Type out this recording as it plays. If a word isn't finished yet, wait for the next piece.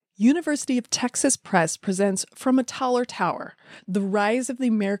University of Texas Press presents From a Taller Tower, The Rise of the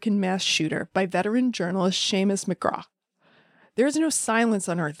American Mass Shooter by veteran journalist Seamus McGraw. There is no silence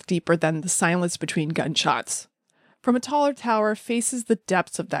on earth deeper than the silence between gunshots. From a Taller Tower faces the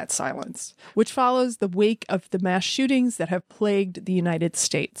depths of that silence, which follows the wake of the mass shootings that have plagued the United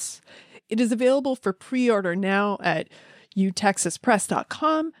States. It is available for pre-order now at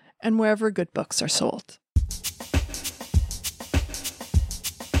utexaspress.com and wherever good books are sold.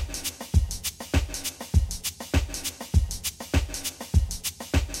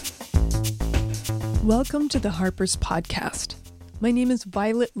 Welcome to the Harper's podcast. My name is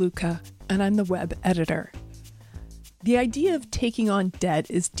Violet Lucca, and I'm the web editor. The idea of taking on debt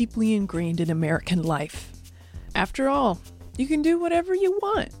is deeply ingrained in American life. After all, you can do whatever you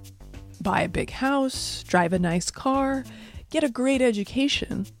want. Buy a big house, drive a nice car, get a great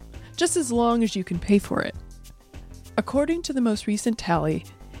education, just as long as you can pay for it. According to the most recent tally,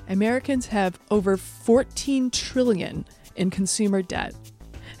 Americans have over $14 trillion in consumer debt,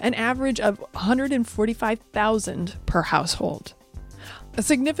 an average of $145,000 per household. A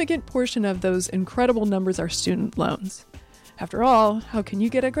significant portion of those incredible numbers are student loans. After all, how can you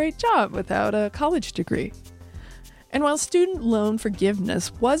get a great job without a college degree? And while student loan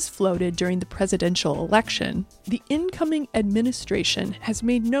forgiveness was floated during the presidential election, the incoming administration has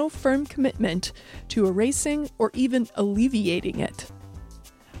made no firm commitment to erasing or even alleviating it.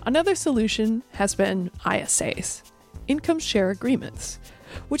 Another solution has been ISAs, income share agreements,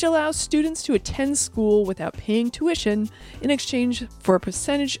 which allows students to attend school without paying tuition in exchange for a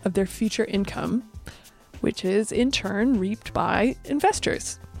percentage of their future income, which is in turn reaped by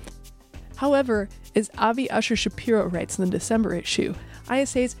investors. However, as Avi Asher-Schapiro writes in the December issue,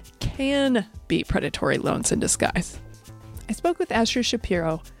 ISAs can be predatory loans in disguise. I spoke with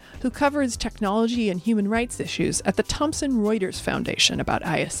Asher-Schapiro, who covers technology and human rights issues at the Thomson Reuters Foundation, about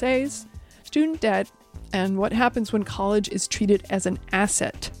ISAs, student debt, and what happens when college is treated as an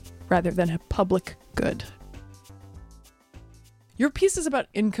asset rather than a public good. Your piece is about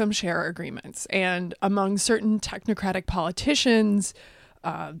income share agreements, and among certain technocratic politicians,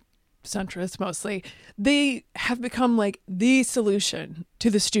 centrists mostly, they have become like the solution to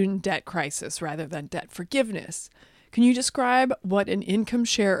the student debt crisis rather than debt forgiveness. Can you describe what an income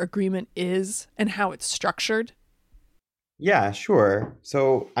share agreement is and how it's structured? Yeah, sure.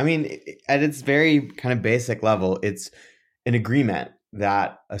 So, at its very kind of basic level, it's an agreement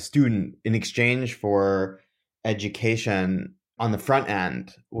that a student, in exchange for education on the front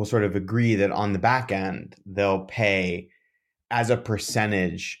end, will sort of agree that on the back end, they'll pay as a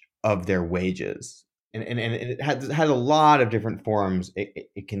percentage of their wages. And it has a lot of different forms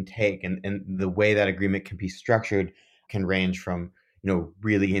it can take. And the way that agreement can be structured can range from,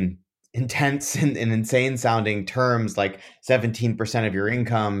 really intense and insane sounding terms like 17% of your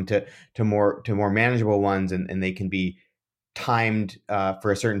income to more manageable ones, and they can be timed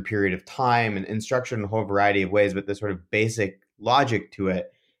for a certain period of time and structured in a whole variety of ways. But the sort of basic logic to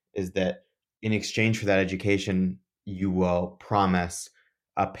it is that in exchange for that education, you will promise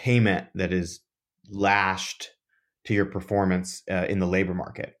a payment that is lashed to your performance in the labor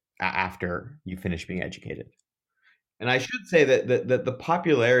market after you finish being educated. And I should say that the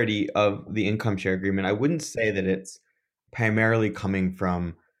popularity of the income share agreement, I wouldn't say that it's primarily coming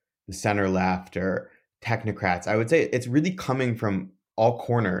from the center left or technocrats. I would say it's really coming from all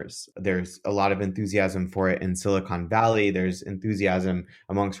corners. There's a lot of enthusiasm for it in Silicon Valley. There's enthusiasm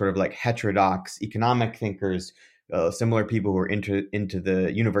among sort of like heterodox economic thinkers, similar people who are into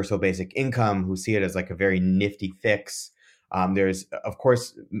the universal basic income, who see it as like a very nifty fix. There's, of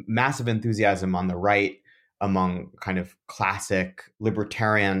course, massive enthusiasm on the right among kind of classic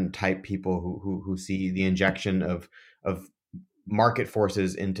libertarian type people who see the injection of market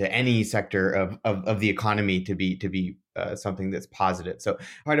forces into any sector of the economy to be something that's positive. So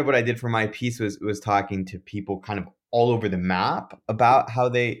part of what I did for my piece was talking to people kind of all over the map about how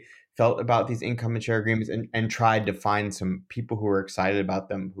they felt about these income and share agreements, and tried to find some people who were excited about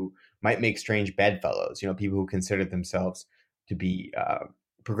them, who might make strange bedfellows, people who considered themselves to be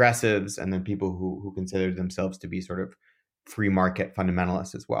progressives, and then people who consider themselves to be sort of free market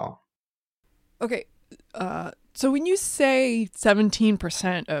fundamentalists as well. Okay, so when you say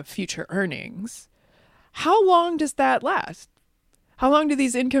 17% of future earnings, how long does that last? How long do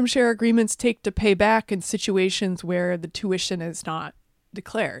these income share agreements take to pay back in situations where the tuition is not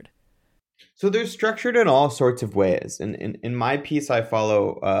declared? So they're structured in all sorts of ways. And in my piece, I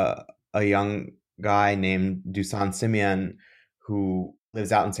follow a young guy named Dusan Simien, who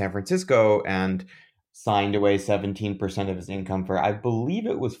lives out in San Francisco and signed away 17% of his income for, I believe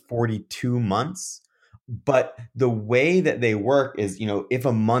it was 42 months. But the way that they work is, if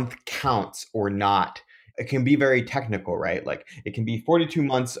a month counts or not, it can be very technical, right? Like it can be 42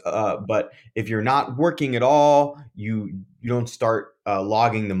 months, but if you're not working at all, you don't start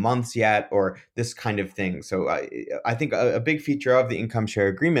logging the months yet, or this kind of thing. So I think a big feature of the income share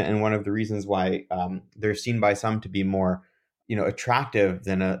agreement, and one of the reasons why they're seen by some to be more attractive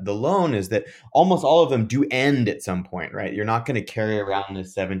than the loan, is that almost all of them do end at some point, right? You're not going to carry around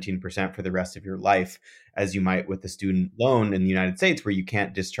this 17% for the rest of your life, as you might with the student loan in the United States, where you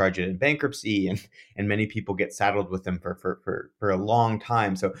can't discharge it in bankruptcy, and many people get saddled with them for a long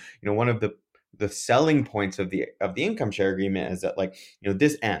time. So, one of the selling points of the income share agreement is that, like,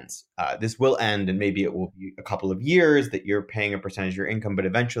 this ends, this will end, and maybe it will be a couple of years that you're paying a percentage of your income, but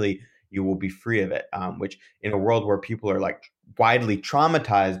eventually you will be free of it. Which, in a world where people are like widely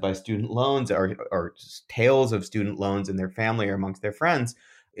traumatized by student loans, or tales of student loans in their family or amongst their friends,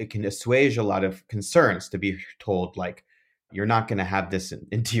 it can assuage a lot of concerns to be told, like, you're not going to have this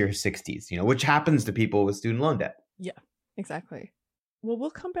into your 60s, which happens to people with student loan debt. Yeah, exactly. Well, we'll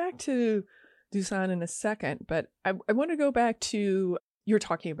come back to Dusan in a second, but I want to go back to, you're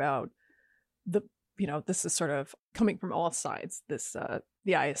talking about this is sort of coming from all sides, this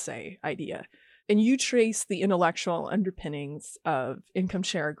the ISA idea. And you trace the intellectual underpinnings of income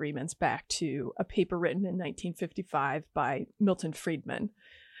share agreements back to a paper written in 1955 by Milton Friedman.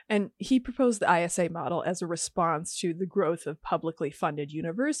 And he proposed the ISA model as a response to the growth of publicly funded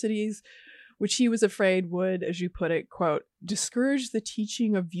universities, which he was afraid would, as you put it, quote, discourage the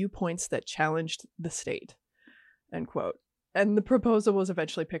teaching of viewpoints that challenged the state, end quote. And the proposal was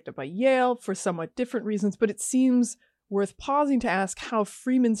eventually picked up by Yale for somewhat different reasons, but it seems worth pausing to ask how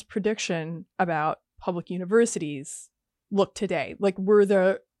Friedman's prediction about public universities look today. Like, were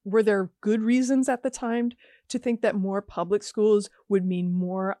there good reasons at the time to think that more public schools would mean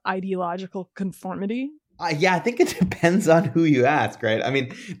more ideological conformity? Yeah, I think it depends on who you ask, right? I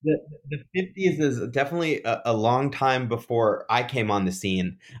mean, the 50s is definitely a long time before I came on the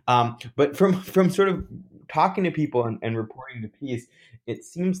scene. But from sort of talking to people and reporting the piece, it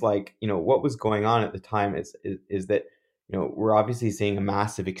seems like, what was going on at the time is that, we're obviously seeing a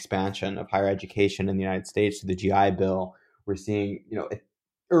massive expansion of higher education in the United States through the GI Bill. We're seeing,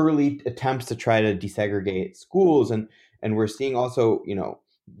 early attempts to try to desegregate schools, and we're seeing also,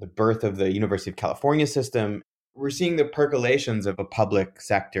 the birth of the University of California system. We're seeing the percolations of a public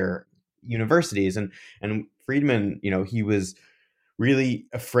sector universities, and Friedman, he was really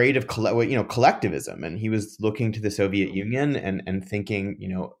afraid of collectivism, and he was looking to the Soviet Union and thinking,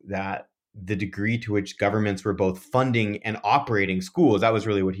 that the degree to which governments were both funding and operating schools, that was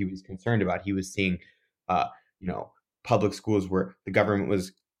really what he was concerned about. He was seeing, uh, public schools where the government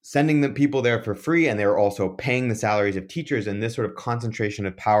was sending the people there for free, and they were also paying the salaries of teachers. And this sort of concentration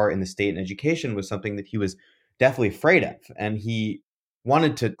of power in the state and education was something that he was definitely afraid of. And he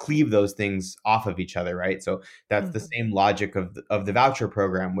wanted to cleave those things off of each other, right? So that's the same logic of the voucher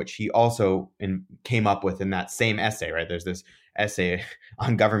program, which he also came up with in that same essay, right? There's this essay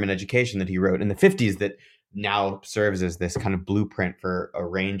on government education that he wrote in the 50s that now serves as this kind of blueprint for a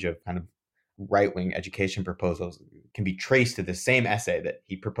range of kind of right-wing education proposals. Can be traced to the same essay that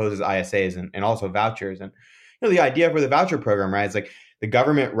he proposes ISAs and also vouchers. And the idea for the voucher program, right, is like the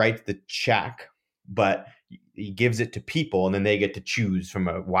government writes the check, but he gives it to people, and then they get to choose from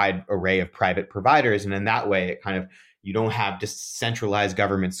a wide array of private providers. And in that way, it kind of, you don't have just centralized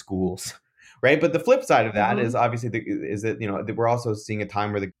government schools, right? But the flip side of that is obviously that we're also seeing a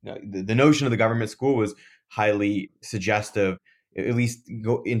time where the notion of the government school was highly suggestive, at least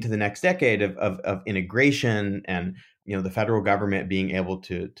go into the next decade, of integration, and the federal government being able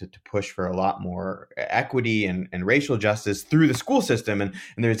to push for a lot more equity and racial justice through the school system. And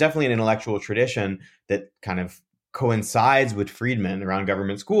there's definitely an intellectual tradition that kind of coincides with Friedman around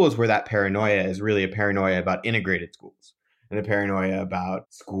government schools, where that paranoia is really a paranoia about integrated schools, and a paranoia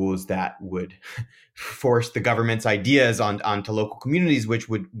about schools that would force the government's ideas onto local communities, which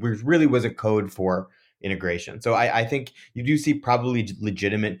really was a code for integration. So I think you do see probably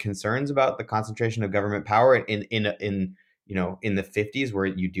legitimate concerns about the concentration of government power in the 50s, where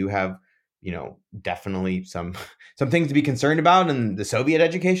you do have definitely some things to be concerned about in the Soviet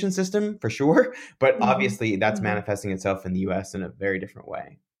education system, for sure. But obviously that's manifesting itself in the US in a very different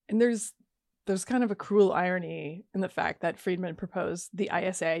way. And there's kind of a cruel irony in the fact that Friedman proposed the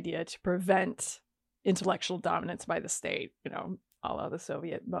ISA idea to prevent intellectual dominance by the state, a la the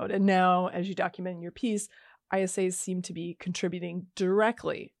Soviet mode. And now, as you document in your piece, ISAs seem to be contributing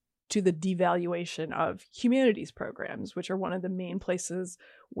directly to the devaluation of humanities programs, which are one of the main places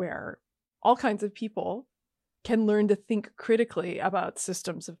where all kinds of people can learn to think critically about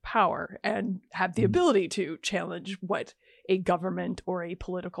systems of power and have the ability to challenge what a government or a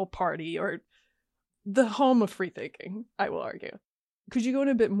political party or the home of free thinking, I will argue. Could you go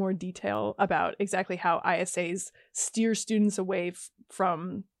into a bit more detail about exactly how ISAs steer students away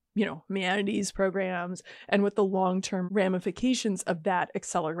from, humanities programs and what the long-term ramifications of that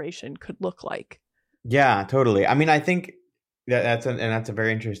acceleration could look like? Yeah, totally. I mean, I think that's a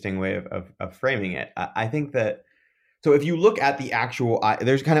very interesting way of framing it. I think that, so if you look at the actual,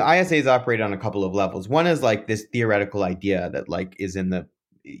 there's kind of ISAs operate on a couple of levels. One is like this theoretical idea that like is in the,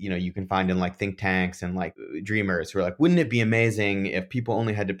 you can find in like think tanks and like dreamers who are like, wouldn't it be amazing if people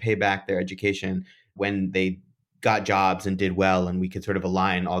only had to pay back their education when they got jobs and did well, and we could sort of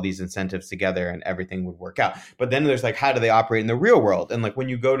align all these incentives together and everything would work out. But then there's like, how do they operate in the real world? And like when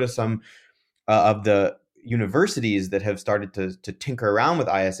you go to some of the universities that have started to tinker around with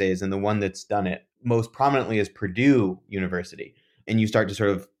ISAs, and the one that's done it most prominently is Purdue University. And you start to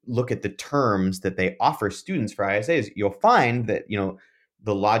sort of look at the terms that they offer students for ISAs, you'll find that,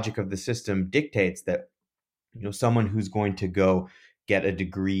 the logic of the system dictates that, someone who's going to go get a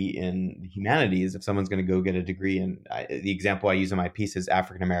degree in humanities, if someone's going to go get a degree in, the example I use in my piece is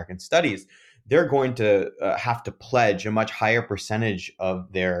African American studies, they're going to have to pledge a much higher percentage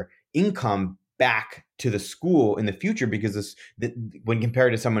of their income back to the school in the future, because when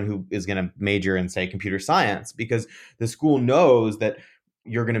compared to someone who is going to major in, say, computer science, because the school knows that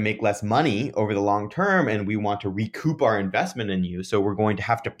you're going to make less money over the long term and we want to recoup our investment in you. So we're going to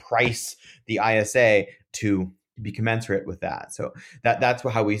have to price the ISA to be commensurate with that. So that's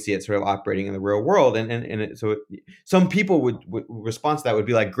how we see it sort of operating in the real world. So some people would respond to that would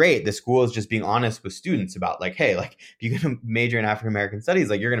be like, great, the school is just being honest with students about like, hey, like if you're going to major in African American studies,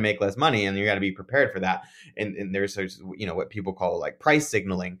 like you're going to make less money and you got to be prepared for that. And there's what people call like price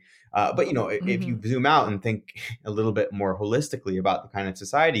signaling. But if you zoom out and think a little bit more holistically about the kind of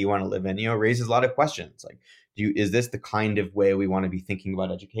society you want to live in, it raises a lot of questions. Like, is this the kind of way we want to be thinking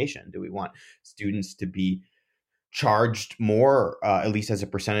about education? Do we want students to be charged more, at least as a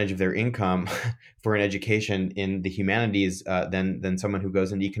percentage of their income, for an education in the humanities than someone who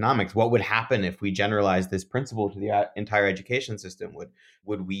goes into economics? What would happen if we generalize this principle to the entire education system?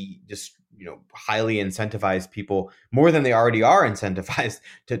 Would we just highly incentivize people more than they already are incentivized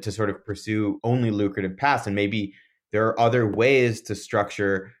to sort of pursue only lucrative paths? And maybe there are other ways to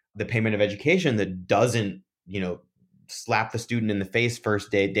structure the payment of education that doesn't slap the student in the face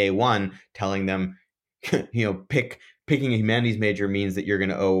first day one, telling them picking a humanities major means that you're going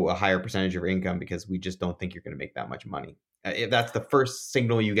to owe a higher percentage of your income because we just don't think you're going to make that much money. If that's the first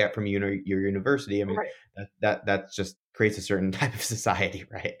signal you get from your university, I mean, right, that just creates a certain type of society,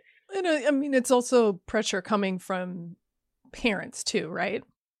 right? And I mean, it's also pressure coming from parents too, right?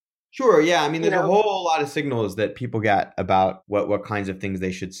 Sure. Yeah. I mean, there's a whole lot of signals that people get about what kinds of things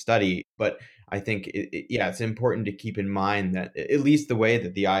they should study. But I think, it's important to keep in mind that at least the way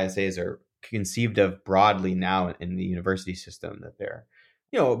that the ISAs are conceived of broadly now in the university system, that they're,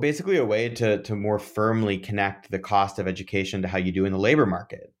 basically a way to more firmly connect the cost of education to how you do in the labor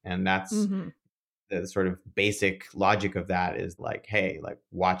market. And that's the sort of basic logic of that is like, hey, like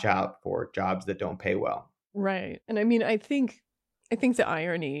watch out for jobs that don't pay well. Right. And I mean, I think the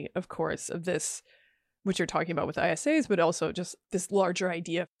irony, of course, of this, which you're talking about with ISAs, but also just this larger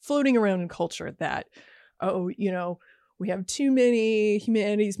idea floating around in culture that, we have too many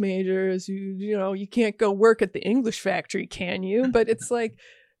humanities majors who, you can't go work at the English factory, can you? But it's like,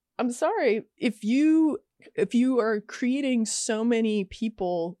 I'm sorry, if you are creating so many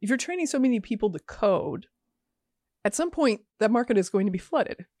people, if you're training so many people to code, at some point that market is going to be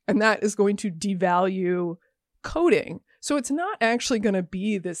flooded, and that is going to devalue coding. So it's not actually going to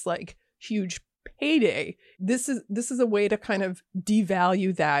be this like huge payday. This is a way to kind of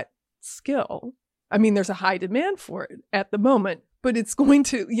devalue that skill. I mean, there's a high demand for it at the moment, but it's going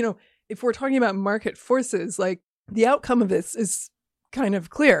to, if we're talking about market forces, like the outcome of this is kind of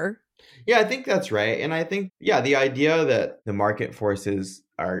clear. Yeah, I think that's right. And I think, the idea that the market forces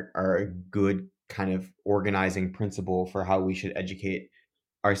are a good kind of organizing principle for how we should educate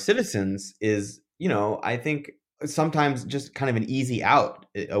our citizens is, I think sometimes just kind of an easy out,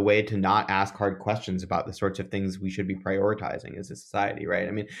 a way to not ask hard questions about the sorts of things we should be prioritizing as a society, right?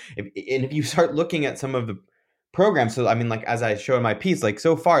 I mean, if you start looking at some of the programs, so I mean, like as I show in my piece, like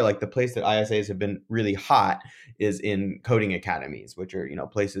so far, like the place that ISAs have been really hot is in coding academies, which are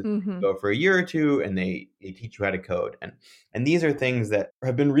places you go for a year or two and they teach you how to code, and these are things that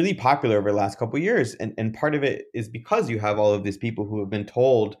have been really popular over the last couple of years, and part of it is because you have all of these people who have been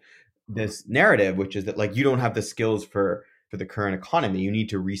told this narrative, which is that like you don't have the skills for for the current economy. You need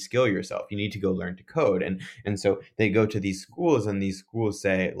to reskill yourself. You need to go learn to code. And so they go to these schools, and these schools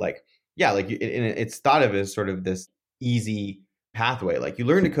say like, yeah, like it's thought of as sort of this easy pathway. Like you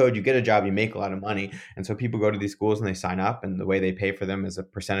learn to code, you get a job, you make a lot of money. And so people go to these schools and they sign up, and the way they pay for them is a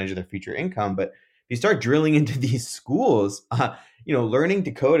percentage of their future income. But if you start drilling into these schools, learning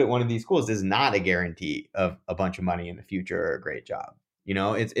to code at one of these schools is not a guarantee of a bunch of money in the future or a great job.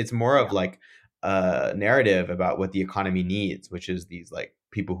 It's more of like a narrative about what the economy needs, which is these like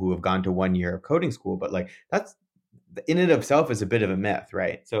people who have gone to 1 year of coding school. But like that's in and of itself is a bit of a myth,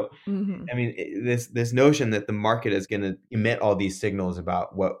 right? So I mean, this notion that the market is going to emit all these signals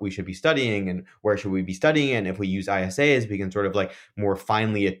about what we should be studying and where should we be studying, and if we use ISAs, we can sort of like more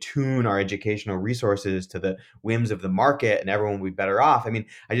finely attune our educational resources to the whims of the market, and everyone will be better off. I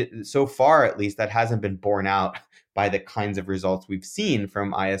mean, so far at least, that hasn't been borne out by the kinds of results we've seen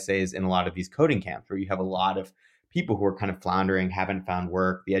from ISAs in a lot of these coding camps, where you have a lot of people who are kind of floundering, haven't found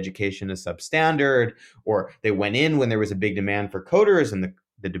work, the education is substandard, or they went in when there was a big demand for coders and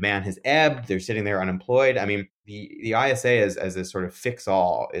the demand has ebbed, they're sitting there unemployed. I mean, the ISA as a sort of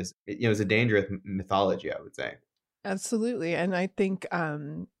fix-all is a dangerous mythology, I would say. Absolutely. And I think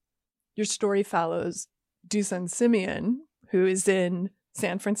your story follows Dusan Simien, who is in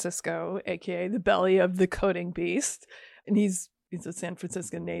San Francisco, aka the belly of the coding beast. And he's a San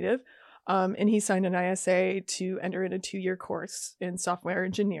Francisco native. And he signed an ISA to enter in a 2-year course in software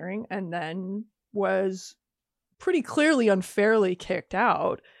engineering, and then was pretty clearly unfairly kicked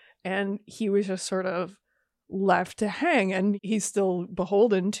out. And he was just sort of left to hang. And he's still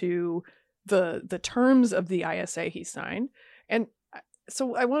beholden to the terms of the ISA he signed. And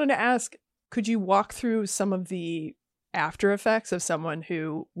so I wanted to ask, could you walk through some of the after effects of someone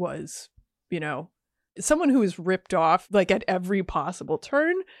who was, someone who was ripped off like at every possible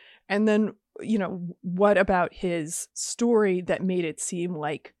turn? And then, what about his story that made it seem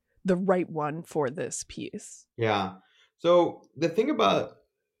like the right one for this piece? Yeah. So the thing about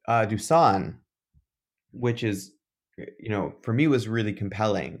Dusan, which is, for me was really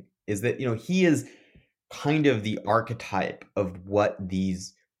compelling, is that, he is kind of the archetype of what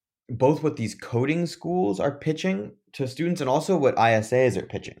these coding schools are pitching to students, and also what ISAs are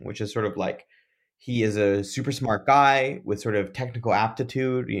pitching, which is sort of like, he is a super smart guy with sort of technical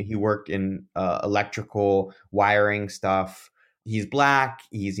aptitude. He worked in electrical wiring stuff. He's Black.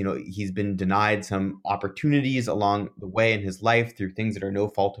 He's been denied some opportunities along the way in his life through things that are no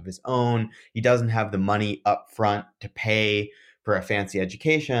fault of his own. He doesn't have the money up front to pay for a fancy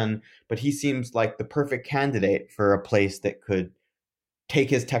education, but he seems like the perfect candidate for a place that could take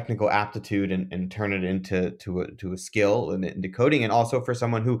his technical aptitude and turn it into a skill and into coding, and also for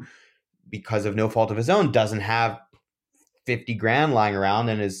someone who, because of no fault of his own, doesn't have 50 grand lying around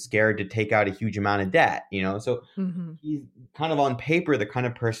and is scared to take out a huge amount of debt, So he's kind of on paper the kind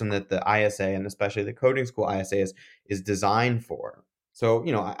of person that the ISA, and especially the coding school ISA, is designed for. So,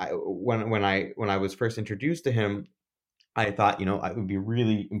 when I was first introduced to him, I thought, it would be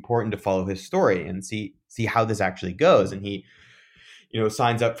really important to follow his story and see how this actually goes. And he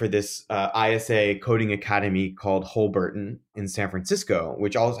signs up for this ISA coding academy called Holberton in San Francisco,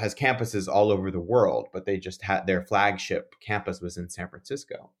 which also has campuses all over the world, but they just had their flagship campus was in San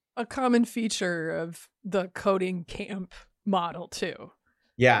Francisco. A common feature of the coding camp model too.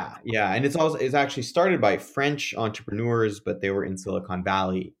 Yeah. And it's actually started by French entrepreneurs, but they were in Silicon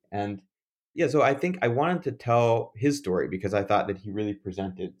Valley. And yeah, so I think I wanted to tell his story because I thought that he really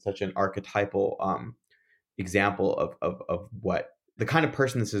presented such an archetypal example of what the kind of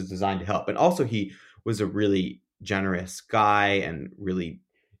person this is designed to help. And also he was a really generous guy and really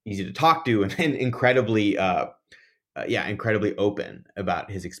easy to talk to, and incredibly open about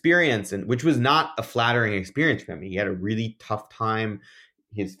his experience, and which was not a flattering experience for him. He had a really tough time.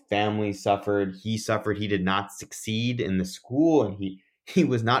 His family suffered. He suffered. He did not succeed in the school, and he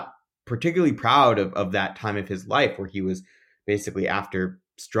was not particularly proud of that time of his life, where he was basically, after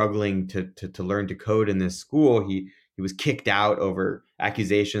struggling to learn to code in this school, he was kicked out over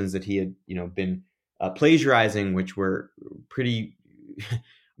accusations that he had, been plagiarizing, which were pretty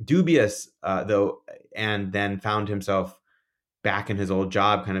dubious, though, and then found himself back in his old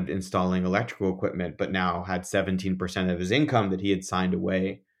job, kind of installing electrical equipment, but now had 17% of his income that he had signed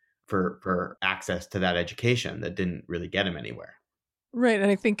away for access to that education that didn't really get him anywhere. Right. And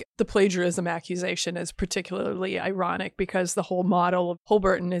I think the plagiarism accusation is particularly ironic because the whole model of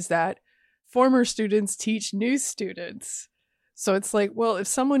Holberton is that former students teach new students. So it's like, well,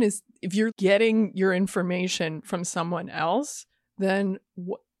 if you're getting your information from someone else, then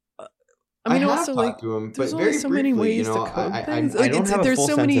I mean, have also, like, talked to him, there's but only very so many briefly, ways to code things. I Like, don't have a there's full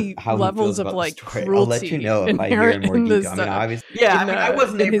so sense many of how he levels feels of about the like story. I'll let you cruelty know if I hear in inherent more in detail. this. I mean, obviously, I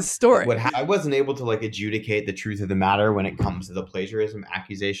wasn't in his story. I wasn't able to like adjudicate the truth of the matter when it comes to the plagiarism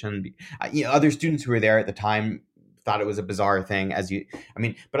accusation. Other students who were there at the time thought it was a bizarre thing,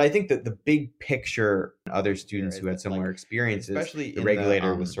 but I think that the big picture, other students who had similar experiences, especially the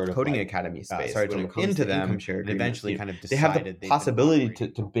regulator was sort of coding academy space, started to look into them and eventually kind of decided they had the possibility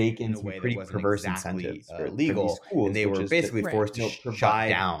to bake in some pretty perverse incentives for these schools, and they were basically forced to shut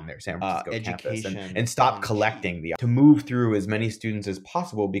down their San Francisco campus and stop collecting to move through as many students as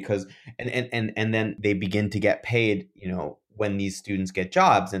possible, because and then they begin to get paid, when these students get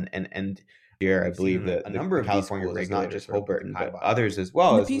jobs, and here, I believe that a number of California regulators, not just Holberton, but others as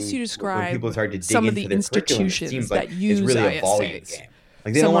well. In the piece you describe, when people started to dig some of into the their institutions curriculum, it seems that like use it's really ISAs. a volume game.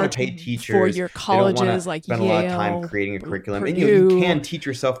 Like they don't want to pay teachers. For your colleges, like Yale, spend a lot of time creating a curriculum, Purdue, and you can teach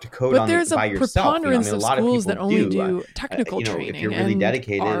yourself to code but there's by yourself. Preponderance a of lot schools of that only do technical training, if you're really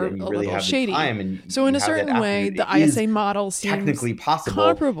dedicated and you really have the time, and so in a certain way, the ISA model seems technically possible,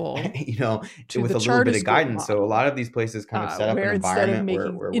 comparable, to with a little bit of guidance. So a lot of these places kind of set up an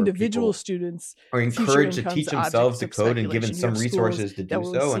environment where individual students are encouraged to teach themselves to code and given some resources to do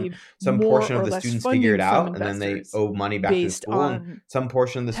so, and some portion of the students figure it out, and then they owe money back to the school, and some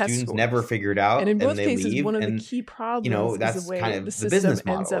portion of the students never figure it out, and in both cases, leave, one of the key problems that's is the way kind of the business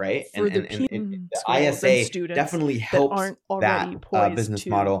model, right? And the ISA definitely helps that business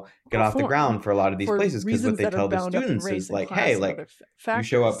model get off the ground for a lot of these places, because what they tell the students is like, hey, like you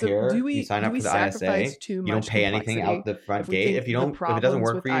show up here, you sign up for the ISA, you don't pay anything out the front gate. If it doesn't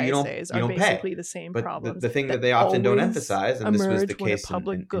work for you, you don't pay. But the thing that they often don't emphasize, and this was the case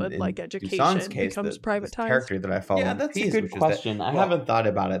in Dusan's case, the character that I follow in the piece, which is that I haven't thought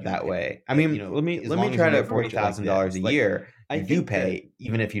about it that way. I mean, let me try to $40,000 a year. You do pay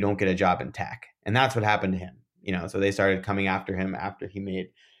even if you don't get a job in tech, and that's what happened to him. So they started coming after him after he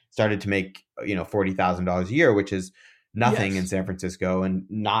started to make $40,000 a year, which is nothing in San Francisco and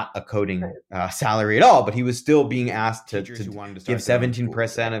not a coding salary at all. But he was still being asked to give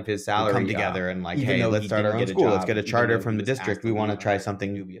 17% of his salary, come together and like, hey, let's start our own school. Let's get a charter from the district. We want to try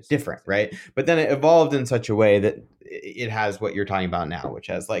something different, right? But then it evolved in such a way that it has what you're talking about now, which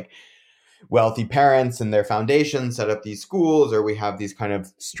has like wealthy parents and their foundations set up these schools, or we have these kind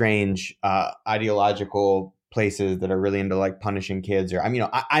of strange ideological places that are really into like punishing kids. Or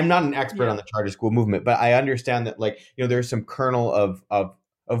I'm not an expert on the charter school movement, but I understand that like there's some kernel of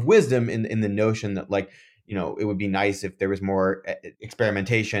wisdom in the notion that like it would be nice if there was more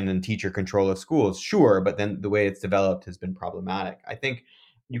experimentation and teacher control of schools. Sure, but then the way it's developed has been problematic. I think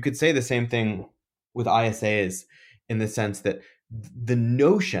you could say the same thing with ISAs, in the sense that the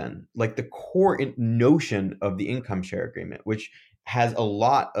notion, like the core notion of the income share agreement, which has a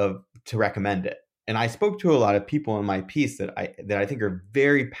lot to recommend it. And I spoke to a lot of people in my piece that I think are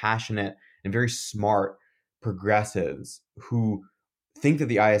very passionate and very smart progressives who think that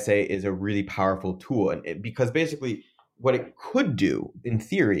the ISA is a really powerful tool. And because basically what it could do in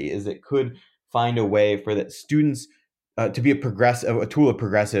theory is it could find a way for the students to be a tool of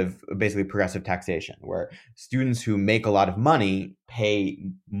progressive taxation, where students who make a lot of money pay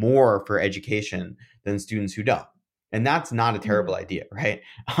more for education than students who don't. And that's not a terrible idea, right?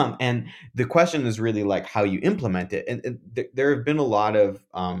 And the question is really like how you implement it. And there have been a lot of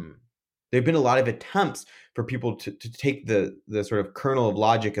attempts for people to take the sort of kernel of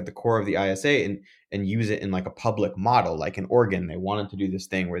logic at the core of the ISA and use it in like a public model. Like in Oregon, they wanted to do this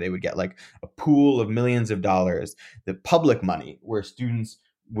thing where they would get like a pool of millions of dollars, the public money, where students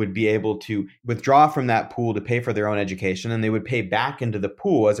would be able to withdraw from that pool to pay for their own education, and they would pay back into the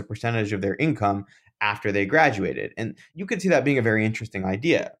pool as a percentage of their income after they graduated. And you could see that being a very interesting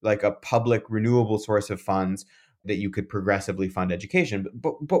idea, like a public renewable source of funds that you could progressively fund education.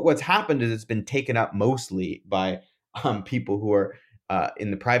 But what's happened is it's been taken up mostly by people who are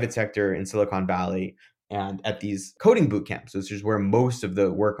in the private sector in Silicon Valley and at these coding boot camps, which is where most of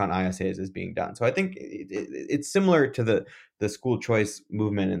the work on ISAs is being done. So I think it's similar to the school choice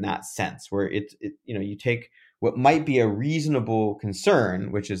movement in that sense, where you take what might be a reasonable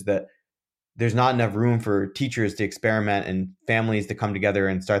concern, which is that there's not enough room for teachers to experiment and families to come together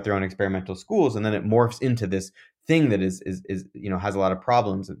and start their own experimental schools. And then it morphs into this thing that is has a lot of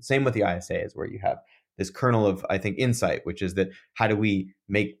problems. And same with the ISAs, where you have this kernel of, I think, insight, which is that how do we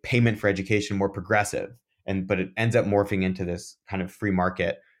make payment for education more progressive? But it ends up morphing into this kind of free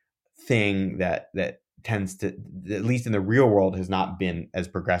market thing that tends to, at least in the real world, has not been as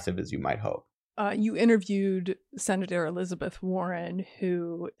progressive as you might hope. You interviewed Senator Elizabeth Warren,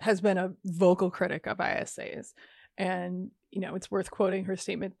 who has been a vocal critic of ISAs. And it's worth quoting her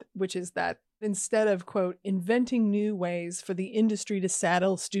statement, which is that instead of, quote, inventing new ways for the industry to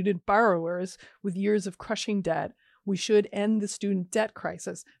saddle student borrowers with years of crushing debt, we should end the student debt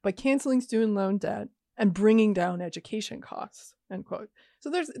crisis by canceling student loan debt and bringing down education costs, end quote. So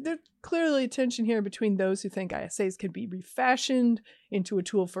there's clearly a tension here between those who think ISAs could be refashioned into a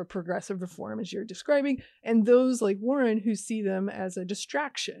tool for progressive reform, as you're describing, and those like Warren who see them as a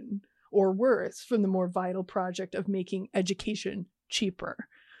distraction or worse from the more vital project of making education cheaper.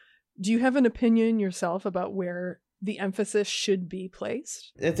 Do you have an opinion yourself about where the emphasis should be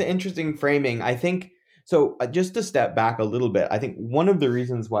placed? It's an interesting framing. I think, so just to step back a little bit, I think one of the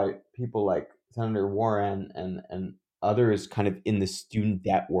reasons why people like Senator Warren and others kind of in the student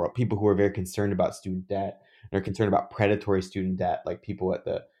debt world, people who are very concerned about student debt and are concerned about predatory student debt, like people at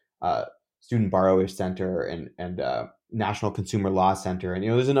the Student Borrowers Center and National Consumer Law Center. And,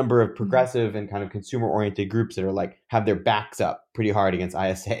 there's a number of progressive and kind of consumer oriented groups that are like, have their backs up pretty hard against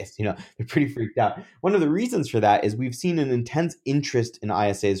ISAs. They're pretty freaked out. One of the reasons for that is we've seen an intense interest in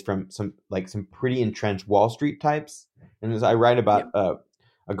ISAs from some pretty entrenched Wall Street types. And as I write about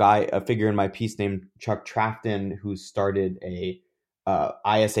a figure in my piece named Chuck Trafton, who started a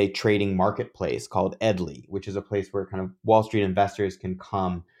ISA trading marketplace called Edley, which is a place where kind of Wall Street investors can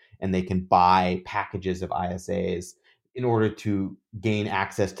come and they can buy packages of ISAs in order to gain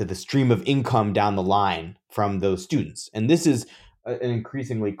access to the stream of income down the line from those students. And this is an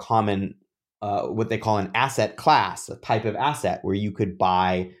increasingly common, what they call an asset class, a type of asset where you could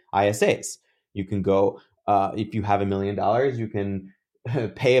buy ISAs. You can go, if you have $1 million, you can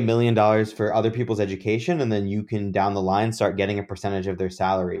pay $1 million for other people's education, and then you can down the line start getting a percentage of their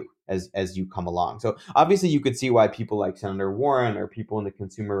salary as you come along. So obviously you could see why people like Senator Warren or people in the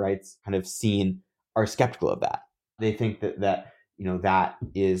consumer rights kind of scene are skeptical of that. They think that that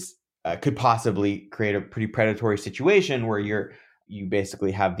is could possibly create a pretty predatory situation where you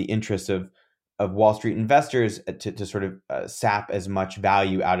basically have the interests of Wall Street investors to sort of sap as much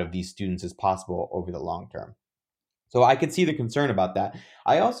value out of these students as possible over the long term. So I could see the concern about that.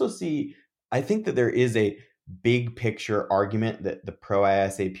 I think that there is a big picture argument that the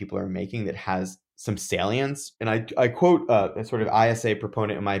pro-ISA people are making that has some salience. And I quote a sort of ISA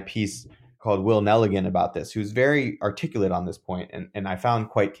proponent in my piece called Will Nelligan about this, who's very articulate on this point, and I found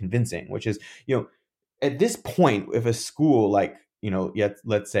quite convincing, which is, at this point, if a school like,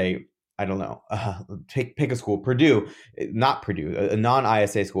 let's say, I don't know, pick a school, Purdue, not Purdue, a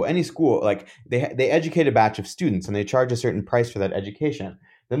non-ISA school, any school, like they educate a batch of students and they charge a certain price for that education.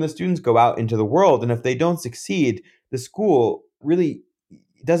 Then the students go out into the world, and if they don't succeed, the school really,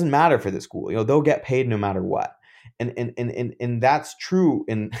 it doesn't matter for the school. They'll get paid no matter what. And that's true.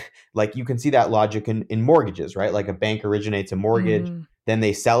 And like, you can see that logic in mortgages, right? Like a bank originates a mortgage, then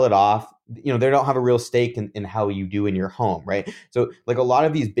they sell it off. They don't have a real stake in how you do in your home, right? So like a lot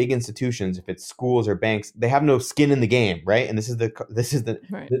of these big institutions, if it's schools or banks, they have no skin in the game, right? And this is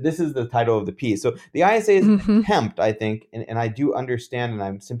the title of the piece. So the ISA is an attempt, I think, and I do understand, and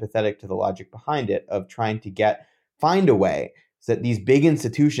I'm sympathetic to the logic behind it, of trying to find a way so that these big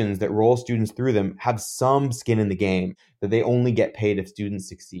institutions that roll students through them have some skin in the game, that they only get paid if students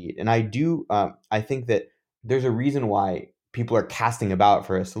succeed. And I think that there's a reason why people are casting about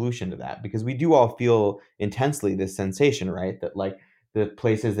for a solution to that, because we do all feel intensely this sensation, right? That like the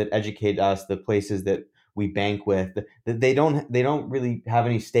places that educate us, the places that we bank with, that they don't really have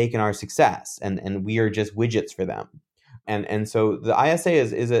any stake in our success, and we are just widgets for them. And so the ISA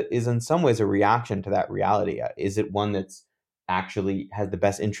is in some ways a reaction to that reality. Is it one that's actually has the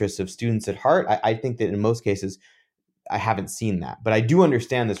best interests of students at heart? I think that in most cases, I haven't seen that, but I do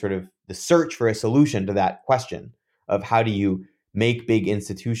understand the search for a solution to that question of how do you make big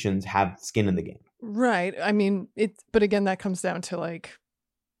institutions have skin in the game. Right. I mean, but again, that comes down to like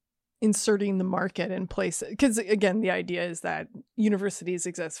inserting the market in place. Because again, the idea is that universities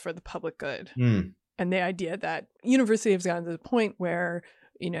exist for the public good. And the idea that university has gotten to the point where,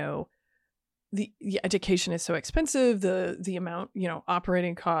 the education is so expensive, the amount,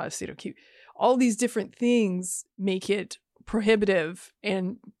 operating costs, all these different things make it prohibitive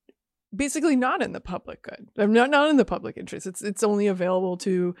and basically not in the public good. Not in the public interest. It's only available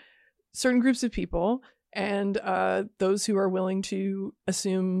to certain groups of people and those who are willing to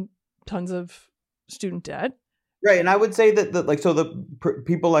assume tons of student debt. Right. And I would say that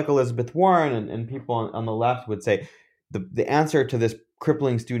people like Elizabeth Warren and people on the left would say the answer to this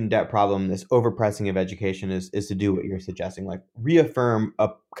crippling student debt problem, this overpressing of education, is to do what you're suggesting, like reaffirm a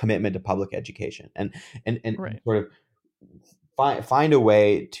commitment to public education and right. sort of find a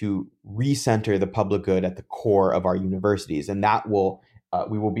way to recenter the public good at the core of our universities. And that will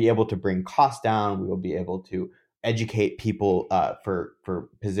we will be able to bring costs down. We will be able to educate people for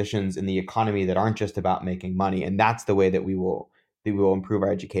positions in the economy that aren't just about making money, and that's the way that we will improve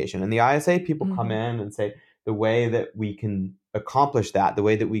our education. And the ISA people come in and say the way that we can accomplish that, the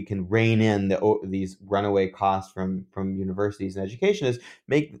way that we can rein in these runaway costs from universities and education, is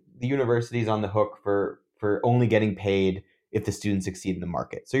make the universities on the hook for only getting paid if the students succeed in the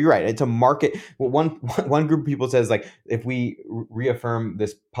market. So you're right. It's a market. One group of people says, like, if we reaffirm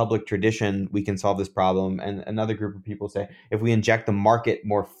this public tradition, we can solve this problem. And another group of people say, if we inject the market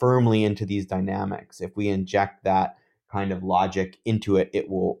more firmly into these dynamics, if we inject that kind of logic into it, it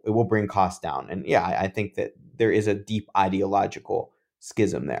will bring costs down. And yeah, I think that there is a deep ideological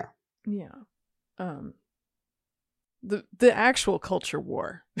schism there. Yeah. The actual culture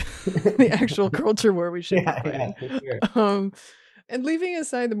war, the actual culture war we should be fighting. Yeah, for sure. And leaving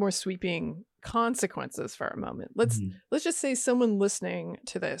aside the more sweeping consequences for a moment, let's just say someone listening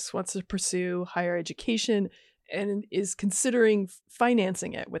to this wants to pursue higher education and is considering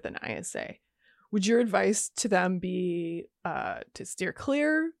financing it with an ISA. Would your advice to them be to steer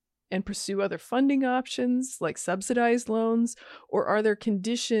clear and pursue other funding options like subsidized loans, or are there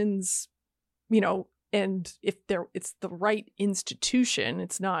conditions, and if it's the right institution,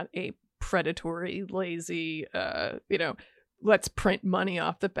 it's not a predatory, lazy, let's print money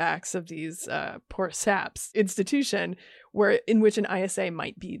off the backs of these poor saps institution, in which an ISA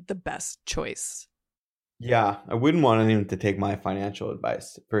might be the best choice? Yeah, I wouldn't want anyone to take my financial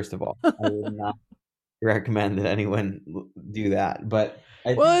advice, first of all. I would not recommend that anyone do that. But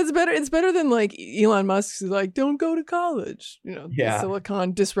it's better than like Elon Musk's like, don't go to college. The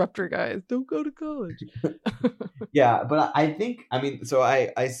Silicon disruptor guys, don't go to college. Yeah, but I think, so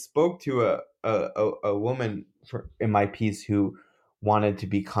I spoke to a woman in my piece who wanted to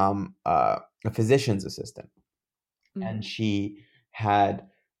become a physician's assistant. And she had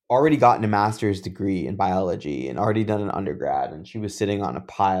already gotten a master's degree in biology and already done an undergrad. And she was sitting on a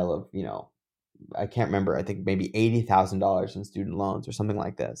pile of, I can't remember, I think maybe $80,000 in student loans or something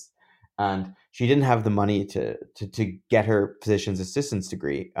like this. And she didn't have the money to get her physician's assistant's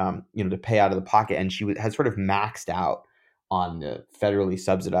degree, to pay out of the pocket. And she had sort of maxed out on the federally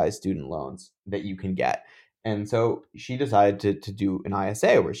subsidized student loans that you can get. And so she decided to do an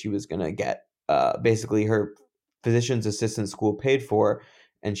ISA where she was going to get basically her physician's assistant school paid for,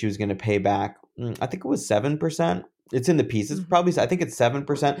 and she was going to pay back, I think it was 7%. It's in the piece. It's probably, I think it's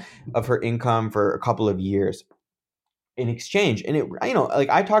 7% of her income for a couple of years in exchange. And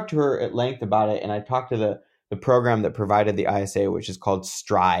I talked to her at length about it, and I talked to the program that provided the ISA, which is called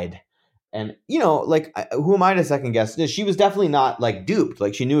Stride. And, who am I to second guess? She was definitely not duped.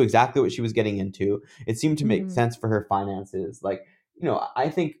 She knew exactly what she was getting into. It seemed to make sense for her finances. I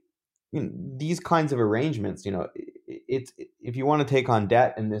think these kinds of arrangements, it's, if you want to take on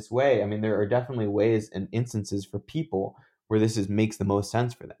debt in this way, there are definitely ways and instances for people where this makes the most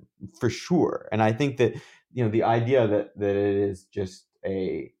sense for them, for sure. And I think that, the idea that it is just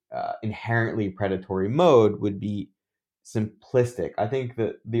a inherently predatory mode would be simplistic. I think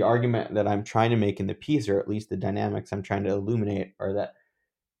that the argument that I'm trying to make in the piece, or at least the dynamics I'm trying to illuminate, are that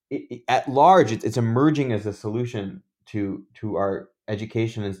at large, it's emerging as a solution to our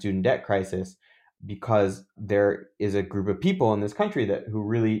education and student debt crisis, because there is a group of people in this country who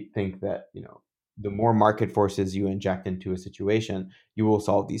really think that, the more market forces you inject into a situation, you will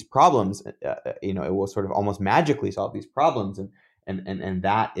solve these problems. It will sort of almost magically solve these problems. And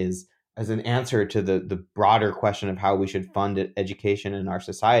that is as an answer to the broader question of how we should fund education in our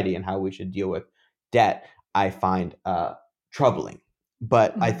society and how we should deal with debt, I find troubling.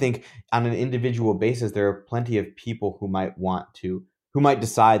 But I think on an individual basis, there are plenty of people who might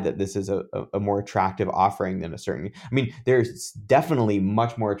decide that this is a more attractive offering than a certain. There's definitely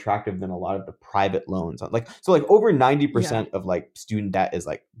much more attractive than a lot of the private loans. Over 90% of student debt is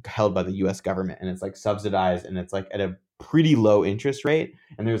held by the U.S. government, and it's subsidized, and it's at a pretty low interest rate.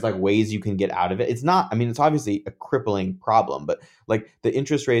 And there's ways you can get out of it. It's not. It's obviously a crippling problem, but the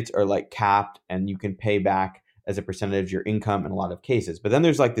interest rates are capped, and you can pay back as a percentage of your income in a lot of cases. But then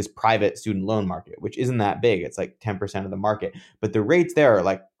there's this private student loan market, which isn't that big. It's 10% of the market, but the rates there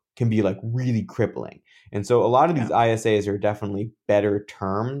are can be really crippling. And so a lot of these ISAs are definitely better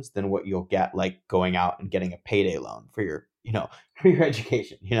terms than what you'll get going out and getting a payday loan for your, for your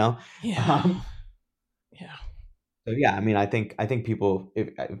education, Yeah. So yeah, I think people, if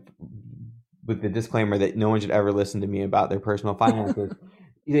with the disclaimer that no one should ever listen to me about their personal finances,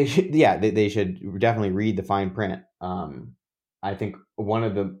 they should definitely read the fine print. I think one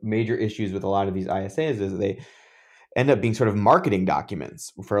of the major issues with a lot of these ISAs is they end up being sort of marketing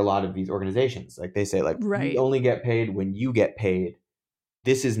documents for a lot of these organizations. They say we only get paid when you get paid.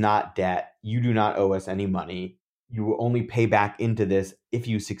 This is not debt. You do not owe us any money. you will only pay back into this if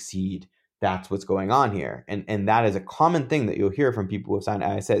you succeed. That's what's going on here. And that is a common thing that you'll hear from people who have signed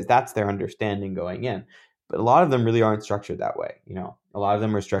ISAs. That's their understanding going in. But a lot of them really aren't structured that way. A lot of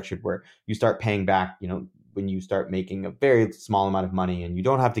them are structured where you start paying back, when you start making a very small amount of money, and you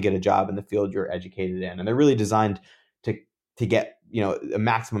don't have to get a job in the field you're educated in. And they're really designed to get, a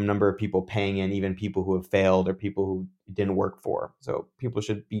maximum number of people paying in, even people who have failed or people who it didn't work for. So people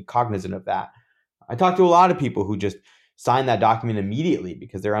should be cognizant of that. I talked to a lot of people who just signed that document immediately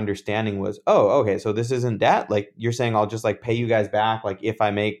because their understanding was, oh, okay, so this isn't debt. Like, you're saying I'll just like pay you guys back, like if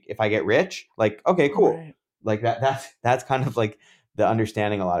I get rich. Like, okay, cool. Right. Like that's kind of like the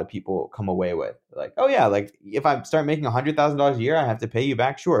understanding a lot of people come away with. Like, oh yeah, like if I start making $100,000 a year, I have to pay you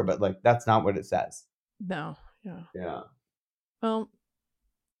back, sure, but like that's not what it says. No. Yeah. Yeah. Well,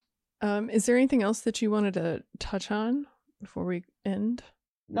 is there anything else that you wanted to touch on before we end?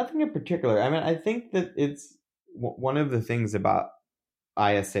 Nothing in particular. I mean, I think that it's one of the things about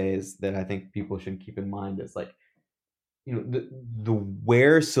ISAs that I think people should keep in mind is like, the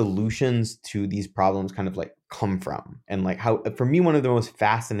where solutions to these problems kind of like come from, and like how, for me, one of the most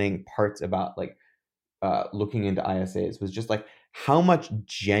fascinating parts about like looking into ISAs was just like how much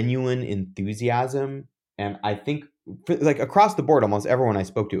genuine enthusiasm, and I think like across the board, almost everyone I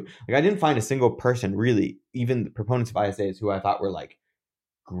spoke to, like I didn't find a single person really, even the proponents of ISAs, who I thought were like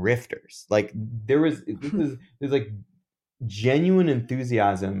grifters. Like there's like genuine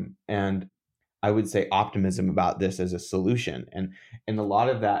enthusiasm and I would say optimism about this as a solution. And a lot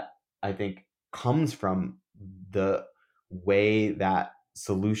of that, I think, comes from the way that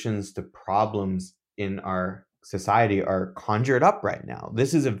solutions to problems in our society are conjured up right now.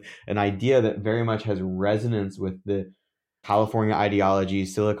 This is an idea that very much has resonance with the California ideology,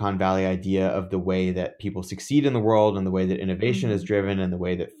 Silicon Valley idea of the way that people succeed in the world and the way that innovation is driven and the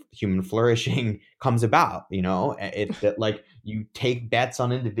way that human flourishing comes about. It's that like you take bets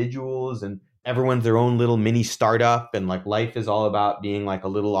on individuals and everyone's their own little mini startup, and like life is all about being like a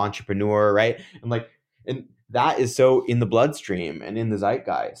little entrepreneur, right? And that is so in the bloodstream and in the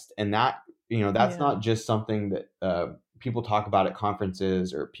zeitgeist. And that, that's not just something that people talk about at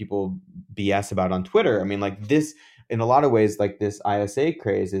conferences or people BS about on Twitter. I mean, like this, in a lot of ways, like this ISA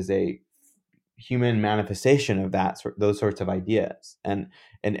craze is a human manifestation of those sorts of ideas, and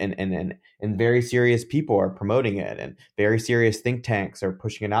very serious people are promoting it, and very serious think tanks are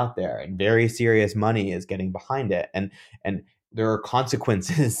pushing it out there, and very serious money is getting behind it, and there are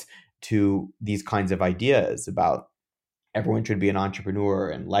consequences to these kinds of ideas about everyone should be an entrepreneur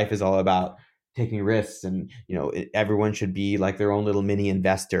and life is all about taking risks, and everyone should be like their own little mini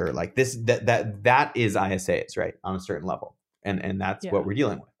investor. Like this, that is ISAs, right, on a certain level, and that's what we're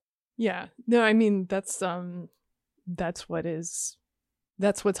dealing with. Yeah. No, I mean, that's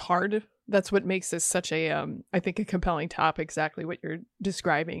what's hard. That's what makes this such a, I think, a compelling topic, exactly what you're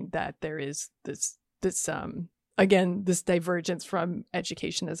describing, that there is this again, this divergence from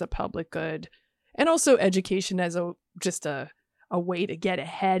education as a public good and also education as just a way to get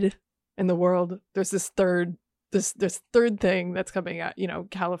ahead in the world. There's this third thing that's coming out,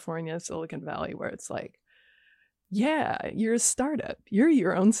 California, Silicon Valley, where it's like, yeah, you're a startup. You're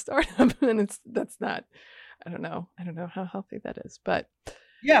your own startup. And that's not, I don't know how healthy that is, but.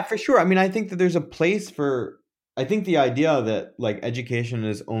 Yeah, for sure. I mean, I think that there's a place I think the idea that like education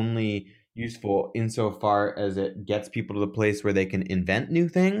is only useful insofar as it gets people to the place where they can invent new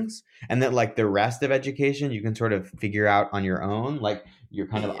things, and that like the rest of education, you can sort of figure out on your own. Like you're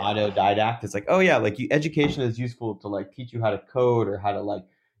kind of autodidact. It's like, oh yeah, like education is useful to like teach you how to code or how to like,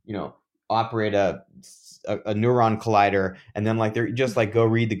 operate a neuron collider, and then like they're just like go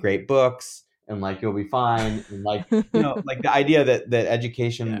read the great books and like you'll be fine. And like like the idea that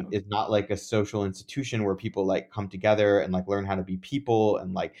education is not like a social institution where people like come together and like learn how to be people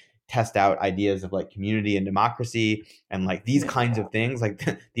and like test out ideas of like community and democracy and like these kinds of things, like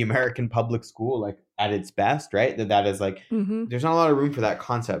the American public school, like at its best, right? That is like there's not a lot of room for that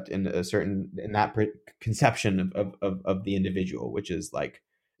concept in that conception of the individual, which is like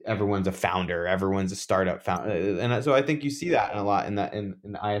everyone's a founder, everyone's a startup founder. And so I think you see that a lot in the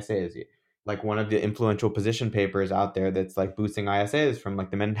ISAs. Like one of the influential position papers out there that's like boosting ISAs from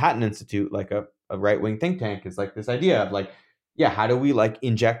like the Manhattan Institute, like a right-wing think tank, is like this idea of like, yeah, how do we like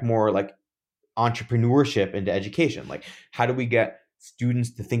inject more like entrepreneurship into education? Like how do we get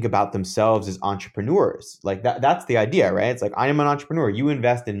students to think about themselves as entrepreneurs? Like that's the idea, right? It's like, I am an entrepreneur, you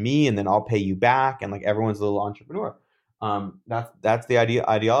invest in me and then I'll pay you back, and like everyone's a little entrepreneur. That's the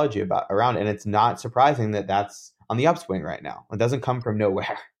ideology around it. And it's not surprising that that's on the upswing right now. It doesn't come from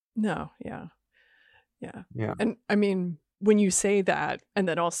nowhere. No, yeah. And I mean, when you say that, and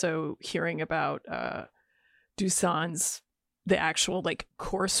then also hearing about Dusan's, the actual like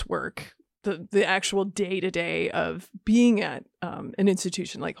coursework, the actual day-to-day of being at an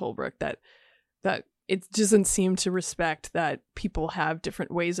institution like Holbrook, that it doesn't seem to respect that people have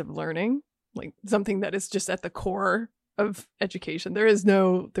different ways of learning, like something that is just at the core of education. There is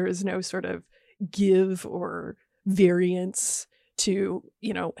no sort of give or variance to,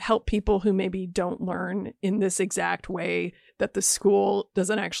 help people who maybe don't learn in this exact way, that the school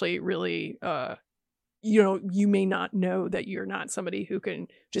doesn't actually really, you may not know that you're not somebody who can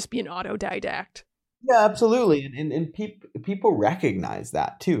just be an autodidact. Yeah, absolutely. And people recognize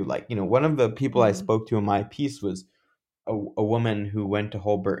that too. Like, one of the people I spoke to in my piece was a woman who went to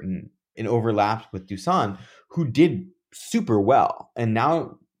Holberton and overlapped with Dusan, who did super well. And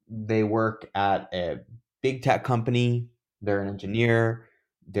now they work at a big tech company. They're an engineer.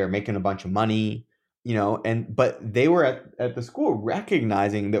 They're making a bunch of money, but they were at the school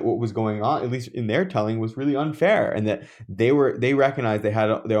recognizing that what was going on, at least in their telling, was really unfair, and that they recognized they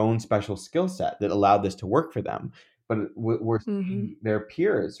had their own special skill set that allowed this to work for them. But we're seeing their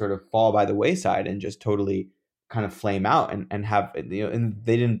peers sort of fall by the wayside and just totally kind of flame out and have, and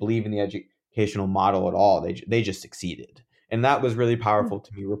they didn't believe in the educational model at all. They just succeeded. And that was really powerful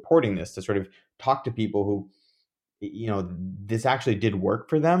to me, reporting this, to sort of talk to people who, this actually did work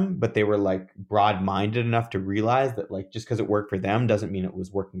for them, but they were like broad-minded enough to realize that like just because it worked for them doesn't mean it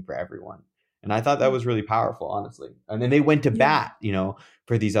was working for everyone. And I thought that was really powerful, honestly. And then they went to bat,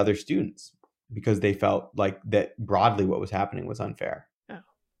 for these other students, because they felt like that broadly what was happening was unfair. Oh.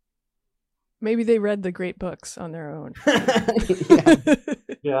 Maybe they read the great books on their own.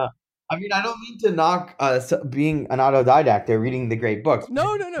 Yeah. I mean, I don't mean to knock being an autodidact. They're reading the great books.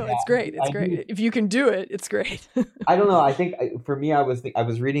 No. Yeah, it's great. It's great. If you can do it, it's great. I don't know. I think for me, I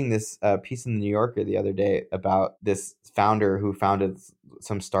was reading this piece in the New Yorker the other day about this founder who founded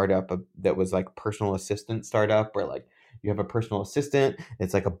some startup that was like personal assistant startup, where like you have a personal assistant.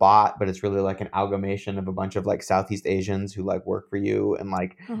 It's like a bot, but it's really like an amalgamation of a bunch of like Southeast Asians who like work for you and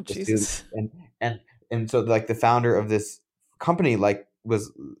like Jesus. And so like the founder of this company like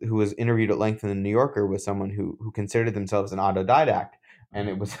who was interviewed at length in the New Yorker was someone who considered themselves an autodidact, and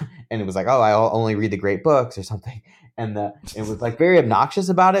it was like, oh, I only read the great books or something, and it was like very obnoxious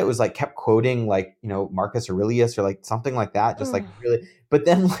about it. It was like kept quoting like Marcus Aurelius or like something like that, just like really. But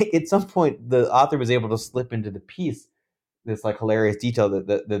then like at some point the author was able to slip into the piece this like hilarious detail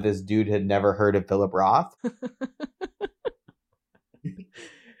that this dude had never heard of Philip Roth.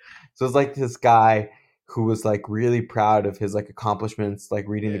 So it's like this guy who was like really proud of his like accomplishments, like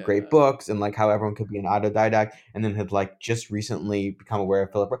reading the great books and like how everyone could be an autodidact, and then had like just recently become aware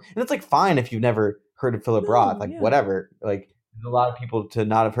of Philip Roth. And it's like fine if you've never heard of Philip Roth, like whatever. Like there's a lot of people to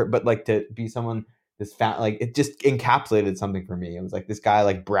not have heard, but like to be someone like it just encapsulated something for me. It was like this guy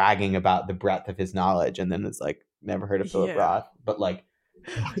like bragging about the breadth of his knowledge, and then it's like never heard of Philip Roth, but like.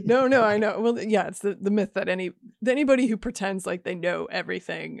 No, I know. Well, yeah, it's the myth that anybody who pretends like they know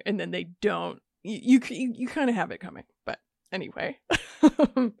everything and then they don't. You kind of have it coming, but anyway.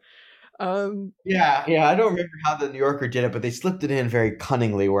 I don't remember how the New Yorker did it, but they slipped it in very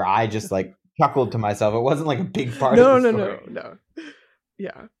cunningly, where I just like chuckled to myself. It wasn't like a big part of the story. No.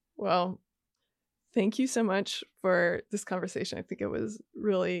 Yeah. Well, thank you so much for this conversation. I think it was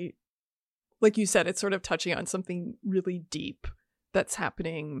really, like you said, it's sort of touching on something really deep that's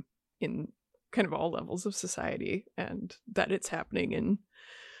happening in kind of all levels of society, and that it's happening in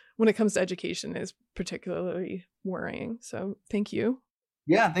when it comes to education is particularly worrying. So thank you.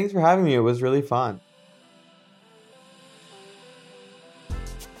 Yeah, thanks for having me. It was really fun.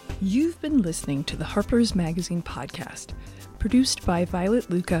 You've been listening to the Harper's Magazine podcast, produced by Violet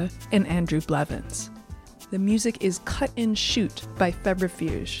Lucca and Andrew Blevins. The music is Cut and Shoot by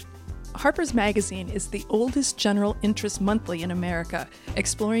Febrifuge. Harper's Magazine is the oldest general interest monthly in America,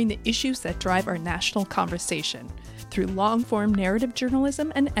 exploring the issues that drive our national conversation through long-form narrative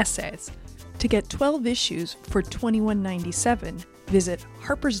journalism and essays. To get 12 issues for $21.97, visit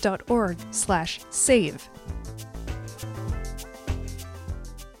harpers.org/save.